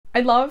I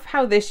love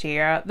how this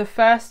year, the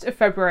 1st of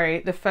February,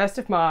 the 1st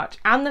of March,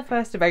 and the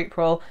 1st of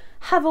April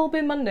have all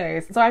been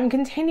Mondays. So I'm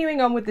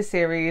continuing on with the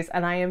series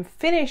and I am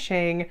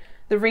finishing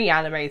the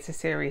Re-animator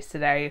series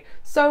today.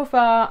 So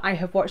far, I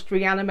have watched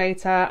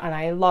Re-animator and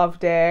I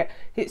loved it.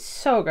 It's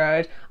so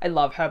good. I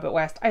love Herbert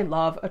West. I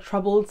love a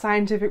troubled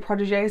scientific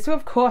prodigy, so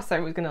of course I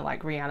was gonna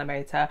like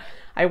Re-animator.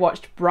 I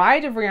watched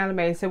Bride of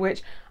Re-animator,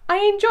 which I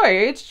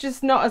enjoyed,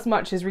 just not as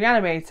much as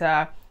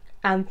Re-animator.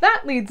 And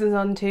that leads us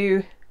on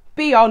to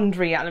Beyond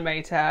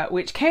Re-animator,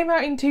 which came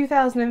out in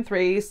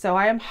 2003, so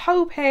I am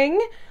hoping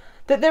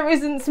that there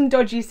isn't some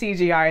dodgy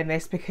CGI in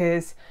this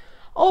because,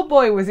 oh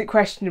boy, was it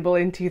questionable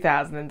in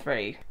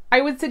 2003. I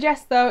would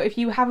suggest though, if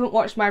you haven't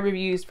watched my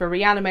reviews for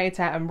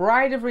Re-animator and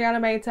Bride of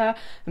Re-animator,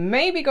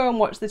 maybe go and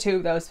watch the two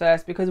of those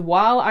first, because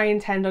while I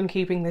intend on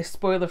keeping this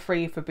spoiler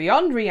free for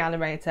Beyond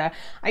Re-animator,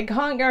 I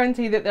can't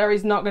guarantee that there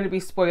is not going to be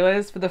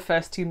spoilers for the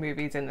first two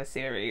movies in the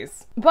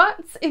series.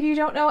 But if you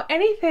don't know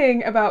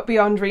anything about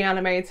Beyond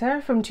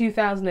Re-animator from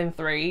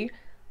 2003,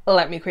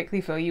 let me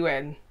quickly fill you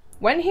in.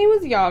 When he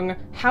was young,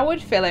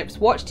 Howard Phillips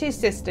watched his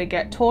sister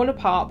get torn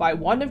apart by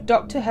one of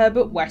Dr.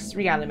 Herbert West's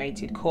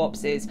reanimated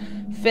corpses.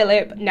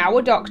 Philip, now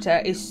a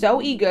doctor, is so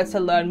eager to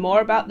learn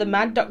more about the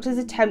Mad Doctor's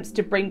attempts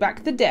to bring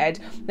back the dead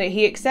that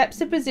he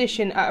accepts a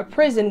position at a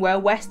prison where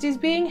West is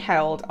being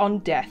held on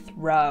death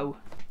row.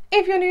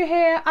 If you're new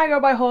here, I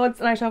go by Hordes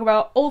and I talk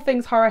about all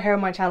things horror here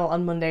on my channel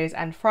on Mondays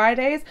and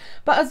Fridays,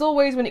 but as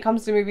always when it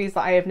comes to movies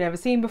that I have never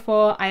seen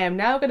before, I am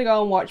now going to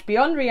go and watch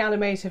Beyond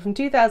Re-animator from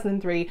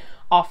 2003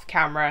 off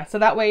camera, so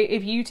that way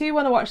if you too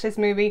want to watch this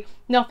movie,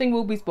 nothing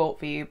will be spoilt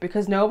for you,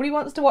 because nobody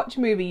wants to watch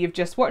a movie you've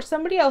just watched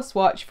somebody else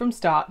watch from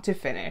start to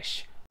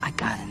finish. I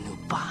got a new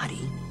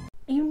body.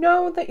 You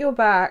know that you're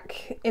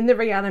back in the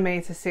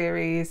Re-animator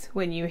series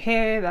when you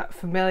hear that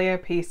familiar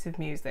piece of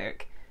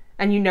music.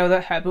 And you know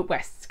that Herbert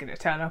West is going to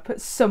turn up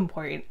at some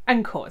point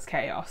and cause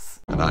chaos.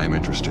 And I am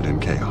interested in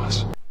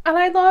chaos. And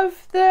I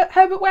love that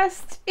Herbert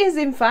West is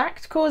in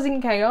fact causing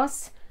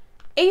chaos,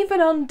 even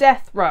on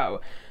death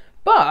row.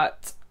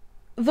 But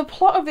the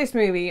plot of this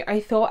movie I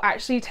thought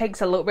actually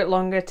takes a little bit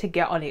longer to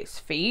get on its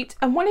feet,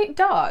 and when it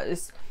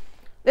does,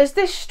 there's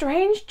this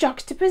strange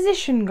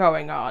juxtaposition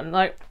going on.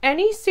 Like,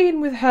 any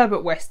scene with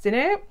Herbert West in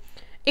it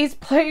is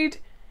played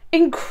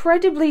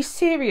incredibly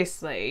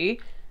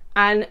seriously,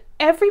 and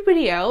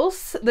everybody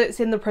else that's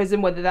in the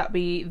prison, whether that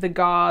be the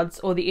guards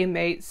or the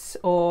inmates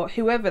or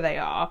whoever they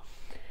are,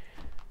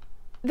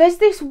 there's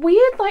this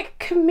weird like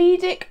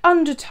comedic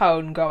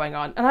undertone going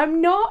on, and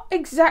I'm not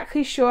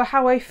exactly sure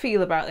how I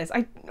feel about this.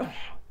 I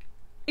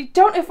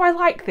don't know if I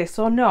like this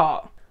or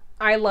not.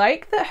 I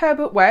like that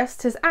Herbert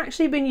West has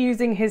actually been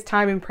using his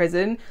time in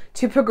prison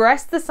to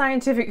progress the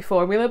scientific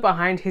formula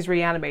behind his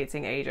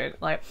reanimating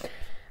agent. Like,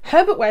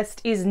 Herbert West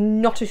is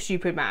not a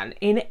stupid man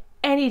in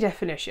any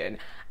definition,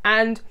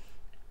 and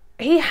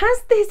he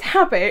has this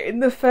habit in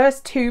the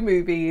first two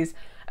movies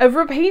of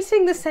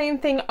repeating the same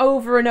thing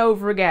over and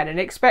over again and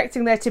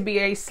expecting there to be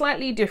a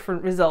slightly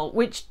different result,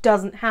 which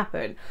doesn't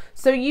happen.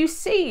 So you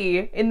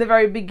see in the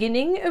very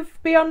beginning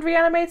of Beyond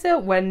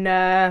Re-animator, when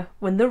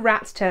the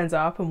rat turns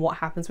up and what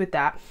happens with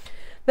that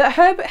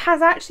Herbert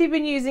has actually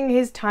been using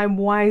his time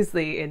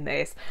wisely in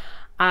this.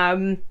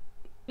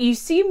 You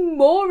see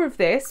more of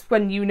this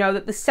when you know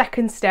that the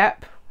second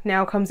step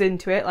now comes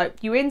into it.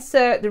 Like, you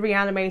insert the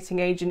reanimating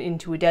agent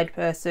into a dead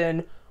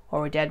person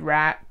or a dead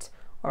rat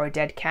or a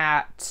dead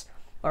cat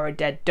or a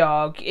dead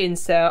dog,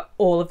 insert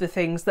all of the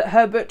things that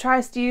Herbert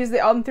tries to use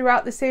it on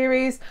throughout the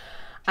series,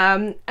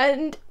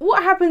 and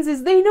what happens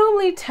is they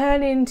normally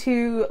turn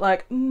into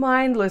like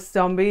mindless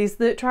zombies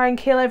that try and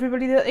kill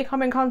everybody that they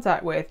come in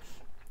contact with.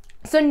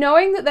 So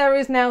knowing that there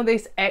is now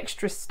this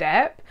extra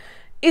step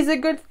is a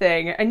good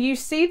thing, and you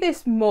see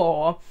this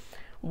more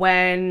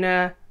when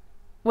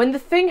the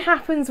thing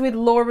happens with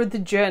Laura the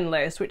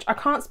journalist, which I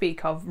can't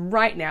speak of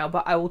right now,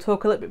 but I will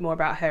talk a little bit more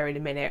about her in a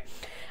minute.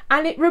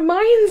 And it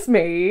reminds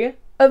me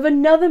of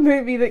another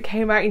movie that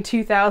came out in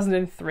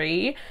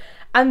 2003,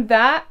 and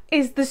that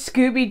is the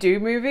Scooby-Doo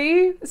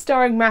movie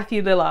starring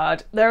Matthew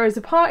Lillard. There is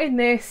a part in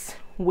this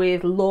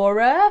with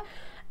Laura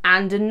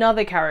and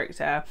another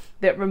character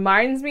that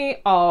reminds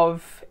me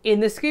of in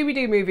the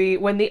Scooby-Doo movie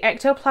when the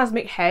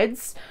ectoplasmic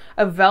heads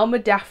of Velma,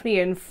 Daphne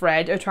and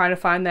Fred are trying to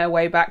find their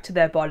way back to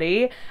their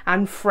body,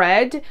 and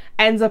Fred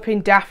ends up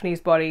in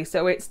Daphne's body,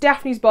 so it's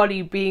Daphne's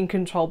body being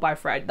controlled by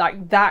Fred.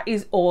 Like, that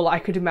is all I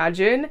could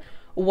imagine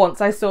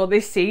once I saw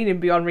this scene in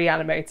Beyond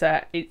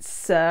Re-animator.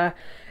 It's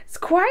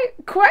quite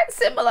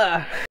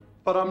similar.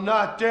 But I'm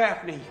not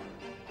Daphne.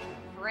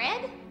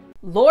 Fred?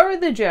 Laura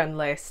the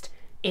journalist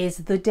is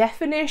the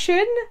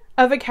definition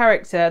of a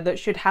character that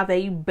should have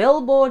a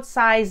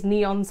billboard-sized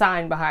neon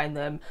sign behind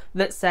them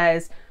that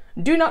says,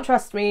 "Do not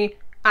trust me,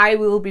 I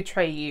will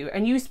betray you."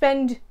 And you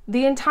spend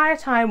the entire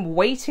time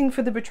waiting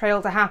for the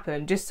betrayal to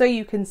happen just so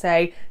you can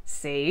say,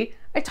 "See,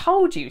 I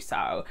told you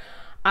so."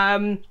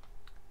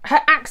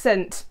 Her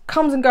accent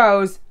comes and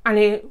goes, and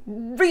it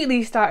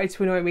really started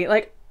to annoy me,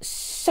 like,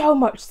 so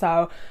much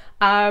so.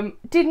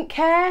 Didn't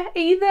care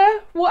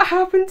either what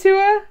happened to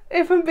her,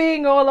 if I'm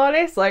being all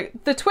honest.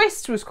 Like, the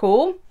twist was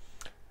cool,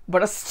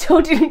 but I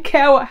still didn't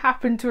care what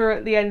happened to her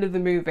at the end of the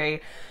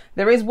movie.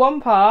 There is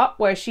one part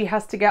where she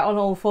has to get on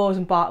all fours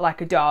and bark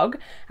like a dog,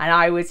 and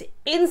I was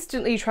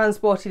instantly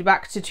transported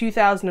back to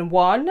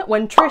 2001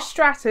 when Trish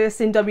Stratus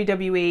in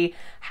WWE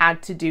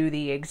had to do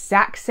the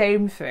exact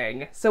same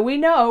thing. So we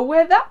know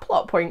where that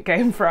plot point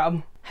came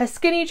from. Her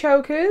skinny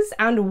chokers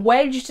and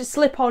wedged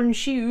slip-on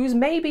shoes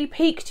may be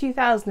peak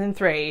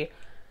 2003,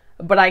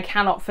 but I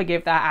cannot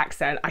forgive that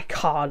accent. I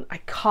can't.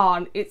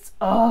 It's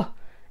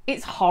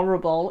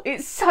horrible.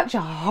 It's such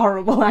a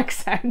horrible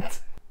accent.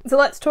 So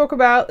let's talk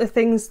about the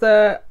things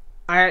that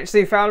I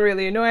actually found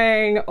really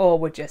annoying, or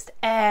were just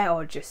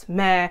or just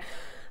meh.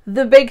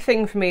 The big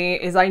thing for me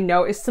is I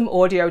noticed some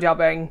audio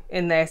dubbing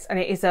in this, and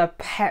it is a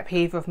pet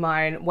peeve of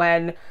mine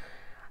when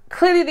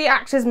clearly the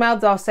actors'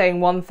 mouths are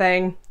saying one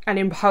thing, and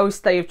in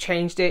post they have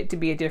changed it to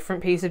be a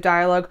different piece of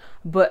dialogue,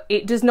 but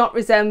it does not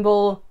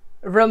resemble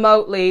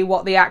remotely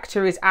what the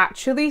actor is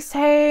actually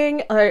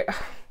saying.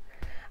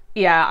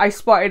 Yeah, I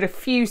spotted a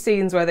few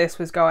scenes where this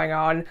was going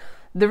on.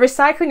 The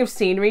recycling of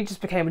scenery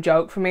just became a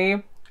joke for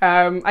me.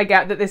 I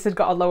get that this had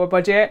got a lower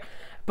budget,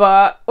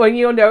 but when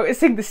you're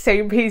noticing the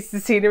same piece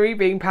of scenery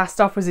being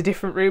passed off as a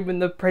different room in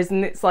the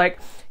prison, it's like,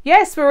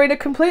 yes, we're in a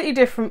completely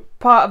different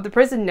part of the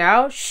prison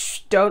now.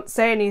 Shh, don't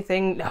say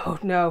anything.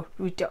 No,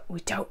 we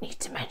don't need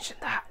to mention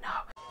that,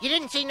 no. You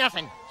didn't see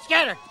nothing.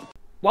 Scatter.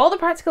 While the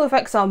practical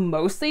effects are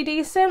mostly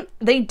decent,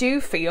 they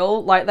do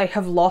feel like they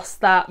have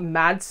lost that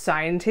mad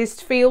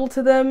scientist feel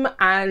to them,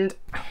 and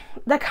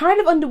they're kind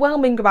of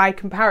underwhelming by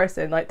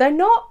comparison. Like, they're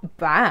not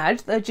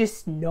bad, they're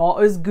just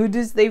not as good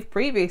as they've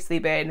previously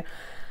been.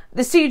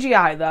 The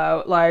CGI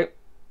though, like,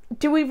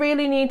 do we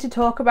really need to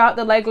talk about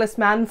the legless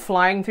man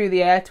flying through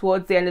the air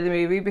towards the end of the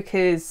movie?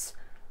 Because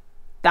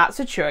that's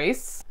a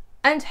choice.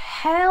 And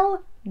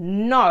hell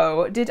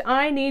no, did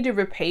I need a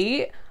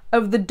repeat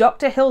of the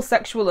Dr. Hill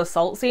sexual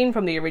assault scene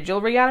from the original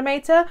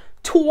Re-Animator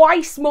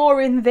twice more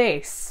in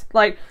this.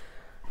 Like,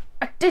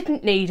 I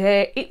didn't need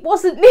it. It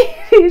wasn't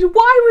needed.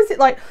 Why was it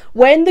like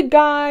when the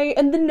guy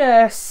and the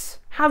nurse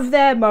have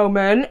their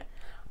moment,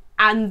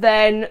 and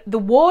then the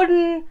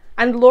warden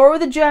and Laura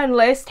the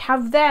journalist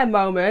have their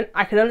moment?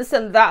 I can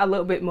understand that a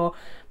little bit more.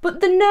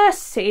 But the nurse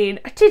scene,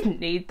 I didn't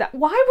need that.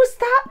 Why was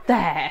that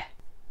there?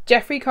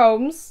 Jeffrey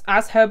Combs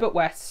as Herbert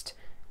West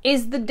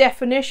is the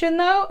definition,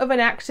 though, of an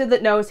actor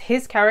that knows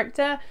his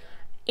character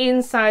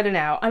inside and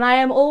out. And I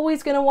am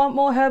always going to want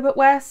more Herbert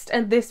West,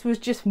 and this was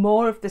just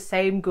more of the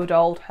same good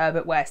old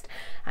Herbert West.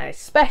 And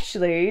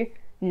especially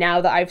now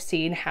that I've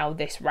seen how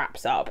this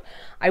wraps up.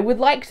 I would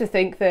like to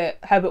think that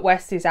Herbert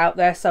West is out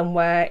there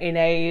somewhere in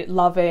a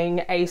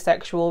loving,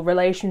 asexual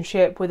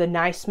relationship with a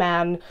nice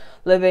man,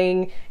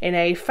 living in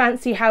a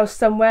fancy house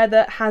somewhere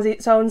that has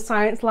its own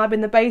science lab in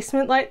the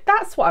basement. Like,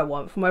 that's what I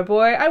want for my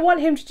boy. I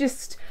want him to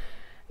just,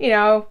 you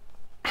know,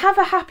 have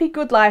a happy,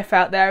 good life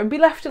out there and be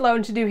left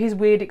alone to do his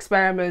weird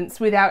experiments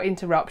without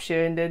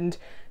interruption and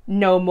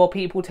no more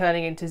people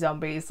turning into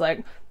zombies.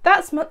 Like,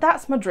 that's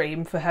my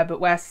dream for Herbert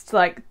West.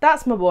 Like,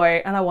 that's my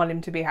boy and I want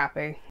him to be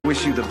happy.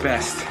 Wish you the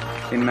best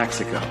in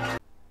Mexico.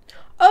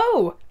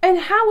 Oh, and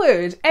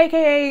Howard,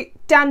 aka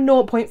Dan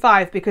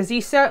 0.5, because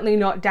he's certainly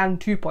not Dan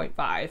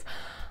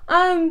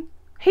 2.5.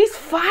 He's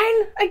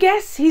fine, I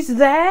guess. He's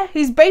there.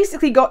 He's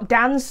basically got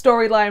Dan's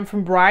storyline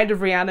from Bride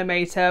of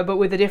Re-Animator, but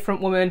with a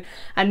different woman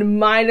and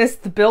minus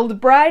the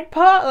build-a-bride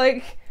part.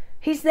 Like,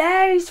 he's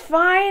there, he's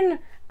fine.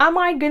 Am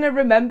I gonna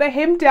remember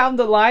him down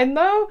the line,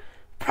 though?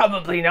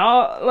 Probably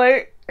not.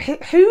 Like,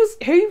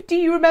 who do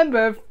you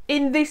remember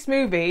in this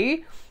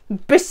movie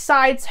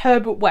besides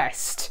Herbert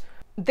West?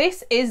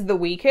 This is the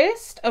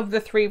weakest of the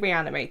 3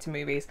 Re-Animator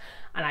movies,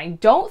 and I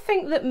don't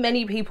think that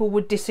many people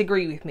would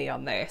disagree with me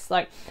on this.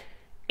 Like,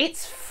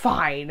 it's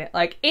fine.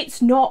 Like,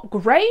 it's not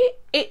great,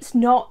 it's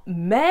not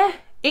meh,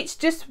 it's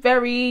just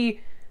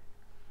very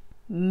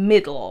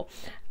middle.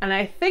 And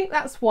I think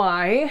that's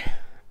why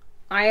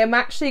I am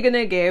actually going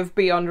to give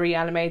Beyond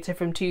Re-Animator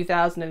from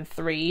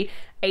 2003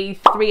 a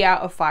 3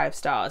 out of 5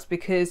 stars,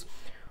 because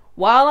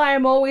while I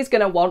am always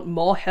going to want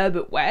more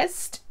Herbert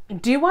West,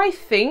 do I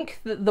think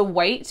that the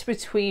wait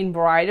between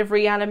Bride of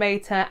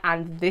Re-Animator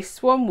and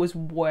this one was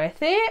worth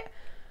it?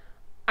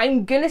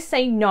 I'm gonna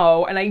say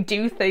no, and I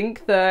do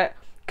think that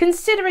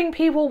considering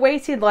people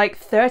waited like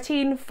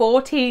 13,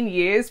 14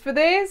 years for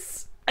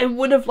this, I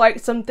would have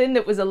liked something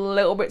that was a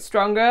little bit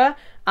stronger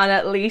and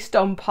at least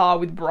on par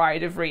with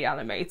Bride of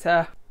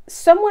Re-Animator.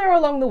 Somewhere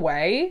along the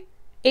way,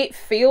 it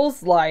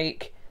feels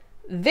like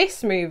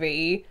this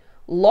movie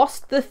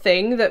lost the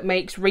thing that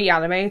makes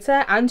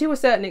Re-Animator, and to a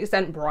certain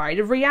extent Bride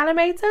of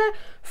Re-Animator,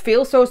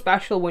 feel so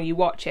special when you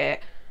watch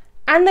it.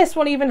 And this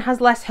one even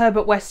has less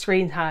Herbert West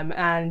screen time,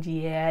 and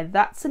yeah,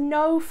 that's a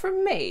no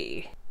from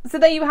me. So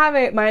there you have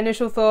it, my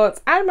initial thoughts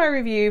and my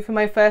review for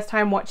my first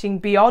time watching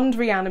Beyond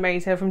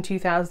Re-Animator from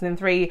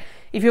 2003.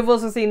 If you've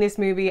also seen this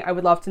movie, I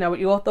would love to know what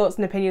your thoughts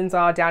and opinions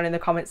are down in the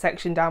comment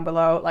section down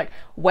below. Like,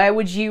 where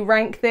would you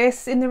rank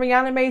this in the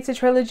Re-Animator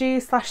trilogy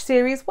 /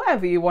 series,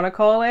 whatever you want to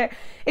call it.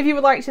 If you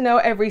would like to know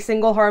every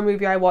single horror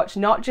movie I watch,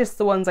 not just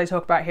the ones I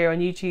talk about here on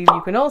YouTube,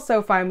 you can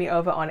also find me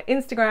over on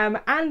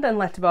Instagram and on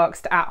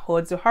Letterboxd at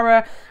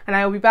HordesOfHorror, and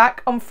I will be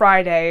back on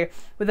Friday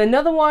with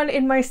another one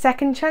in my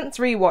second chance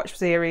rewatch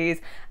series.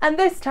 And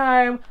this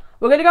time,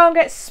 we're gonna go and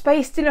get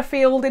spaced in a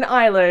field in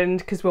Ireland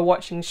because we're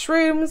watching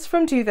Shrooms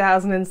from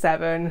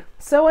 2007.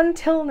 So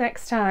until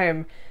next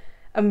time,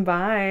 and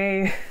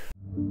bye.